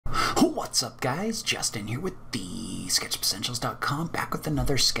What's up, guys? Justin here with TheSketchUpEssentials.com, back with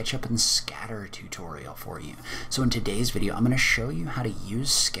another SketchUp and Skatter tutorial for you. So in today's video, I'm going to show you how to use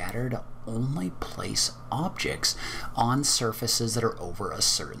Skatter to only place objects on surfaces that are over a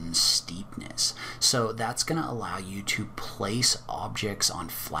certain steepness. So that's going to allow you to place objects on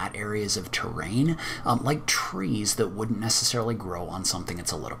flat areas of terrain, like trees that wouldn't necessarily grow on something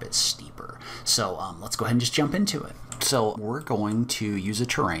that's a little bit steeper. So let's go ahead and just jump into it. So we're going to use a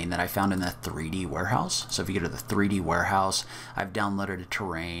terrain that I found in the 3D warehouse. So if you go to the 3D warehouse, I've downloaded a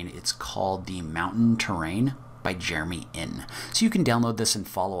terrain. It's called the Mountain Terrain by Jeremy In. So you can download this and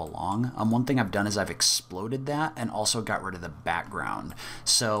follow along. One thing I've done is I've exploded that and also got rid of the background.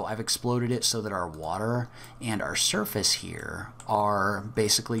 So I've exploded it so that our water and our surface here are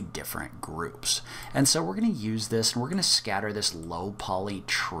basically different groups. And so we're going to use this and we're going to scatter this low poly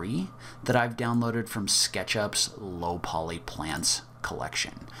tree that I've downloaded from SketchUp's low poly plants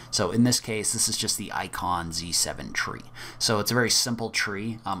collection. So in this case, this is just the Icon Z7 tree. So it's a very simple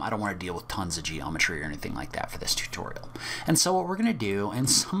tree. I don't want to deal with tons of geometry or anything like that for this tutorial. And so what we're going to do, and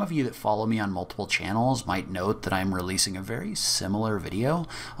some of you that follow me on multiple channels might note that I'm releasing a very similar video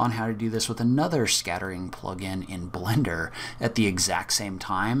on how to do this with another scattering plugin in Blender at the exact same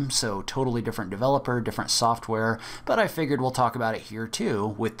time. So totally different developer, different software, but I figured we'll talk about it here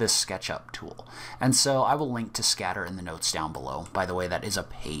too with this SketchUp tool. And so I will link to Skatter in the notes down below. By the way, that is a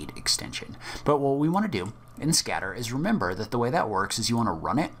paid extension. But what we want to do in Skatter is remember that the way that works is you want to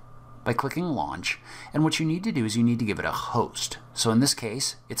run it by clicking launch, and what you need to do is you need to give it a host. So in this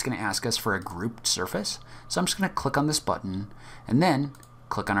case, it's going to ask us for a grouped surface. So I'm just going to click on this button and then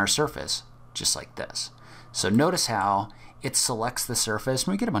click on our surface just like this. So notice how it selects the surface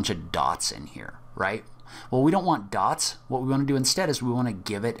and we get a bunch of dots in here, right? Well, we don't want dots. What we want to do instead is we want to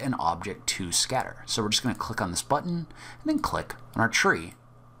give it an object to scatter. So we're just going to click on this button and then click on our tree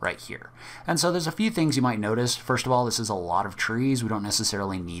right here. And so there's a few things you might notice. First of all, this is a lot of trees. We don't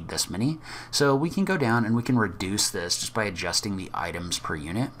necessarily need this many. So we can go down and we can reduce this just by adjusting the items per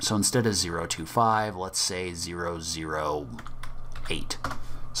unit. So instead of 025, let's say 008.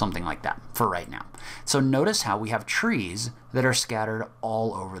 Something like that for right now. So notice how we have trees that are scattered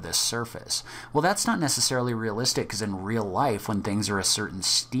all over this surface. Well, that's not necessarily realistic because in real life, when things are a certain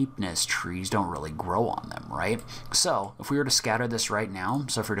steepness, trees don't really grow on them, right? So if we were to scatter this right now,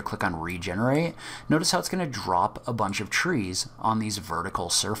 so if we were to click on regenerate, notice how it's going to drop a bunch of trees on these vertical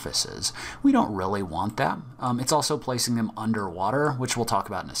surfaces. We don't really want that. It's also placing them underwater, which we'll talk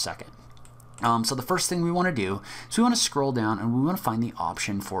about in a second. So the first thing we want to do is we want to scroll down and we want to find the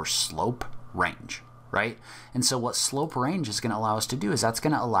option for slope range, right? And so what slope range is going to allow us to do is that's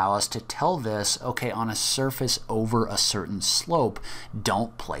going to allow us to tell this, okay, on a surface over a certain slope,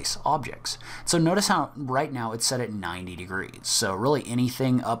 don't place objects. So notice how right now it's set at 90 degrees. So really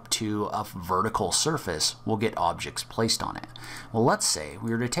anything up to a vertical surface will get objects placed on it. Well, let's say we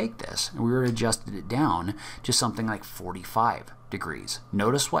were to take this and we were to adjust it down to something like 45 degrees.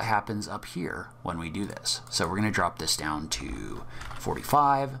 Notice what happens up here when we do this. So we're going to drop this down to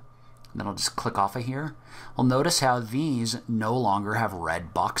 45. Then I'll just click off of here. Well, notice how these no longer have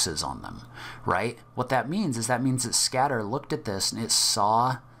red boxes on them, right? What that means is that Skatter looked at this and it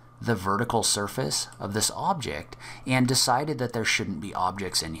saw the vertical surface of this object and decided that there shouldn't be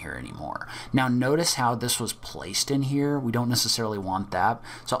objects in here anymore. Now notice how this was placed in here. We don't necessarily want that.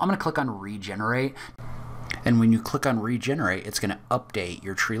 So I'm going to click on regenerate. And when you click on regenerate, it's going to update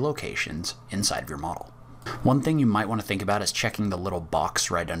your tree locations inside of your model. One thing you might want to think about is checking the little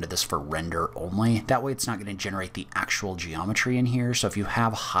box right under this for render only. That way it's not going to generate the actual geometry in here. So if you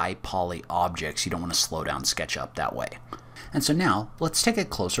have high poly objects, you don't want to slow down SketchUp that way. And so now let's take a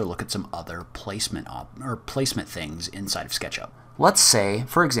closer look at some other placement things inside of SketchUp. Let's say,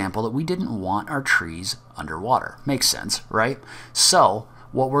 for example, that we didn't want our trees underwater. Makes sense, right? So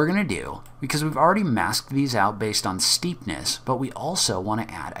what we're going to do, because we've already masked these out based on steepness, but we also want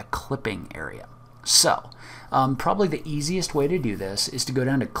to add a clipping area. So probably the easiest way to do this is to go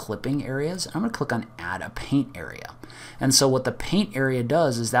down to clipping areas. I'm going to click on add a paint area. And so what the paint area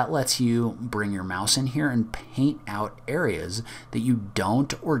does is that lets you bring your mouse in here and paint out areas that you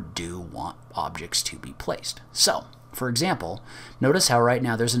don't or do want objects to be placed. So for example, notice how right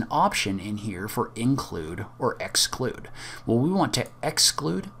now there's an option in here for include or exclude. Well, we want to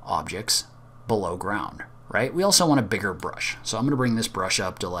exclude objects below ground, right? We also want a bigger brush. So I'm going to bring this brush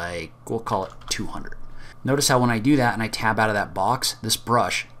up to we'll call it 200. Notice how when I do that and I tab out of that box, this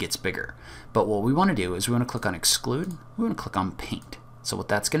brush gets bigger. But what we want to do is we want to click on exclude, we want to click on paint. So what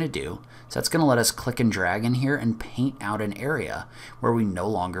that's going to do is that's going to let us click and drag in here and paint out an area where we no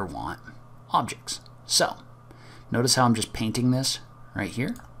longer want objects. So notice how I'm just painting this right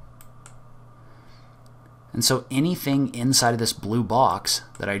here. And so anything inside of this blue box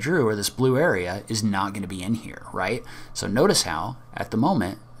that I drew, or this blue area, is not going to be in here, right? So notice how, at the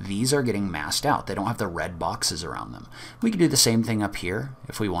moment, these are getting masked out. They don't have the red boxes around them. We could do the same thing up here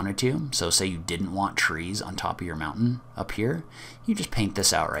if we wanted to. So say you didn't want trees on top of your mountain up here, you just paint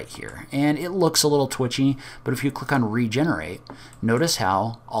this out right here. And it looks a little twitchy, but if you click on regenerate, notice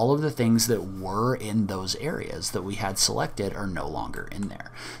how all of the things that were in those areas that we had selected are no longer in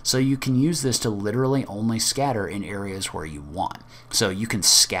there. So you can use this to literally only scatter in areas where you want. So you can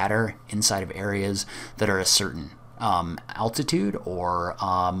scatter inside of areas that are a certain altitude or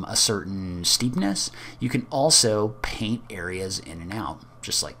a certain steepness. You can also paint areas in and out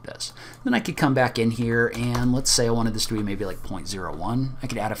just like this. Then I could come back in here and let's say I wanted this to be maybe like 0.01. I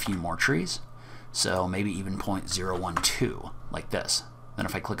could add a few more trees. So maybe even 0.012 like this. Then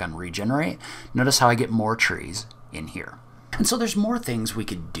if I click on regenerate, notice how I get more trees in here. And so there's more things we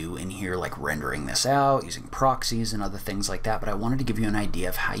could do in here, like rendering this out, using proxies and other things like that, but I wanted to give you an idea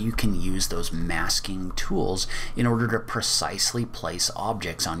of how you can use those masking tools in order to precisely place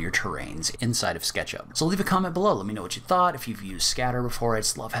objects on your terrains inside of SketchUp. So leave a comment below. Let me know what you thought. If you've used Skatter before, I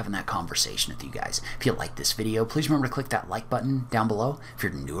just love having that conversation with you guys. If you like this video, please remember to click that like button down below. If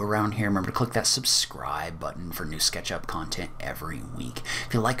you're new around here, remember to click that subscribe button for new SketchUp content every week.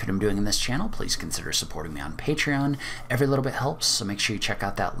 If you like what I'm doing in this channel, please consider supporting me on Patreon. Every little bit helps, so make sure you check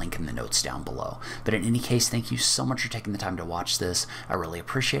out that link in the notes down below. But in any case, thank you so much for taking the time to watch this. I really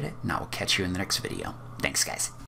appreciate it, and I will catch you in the next video. Thanks, guys.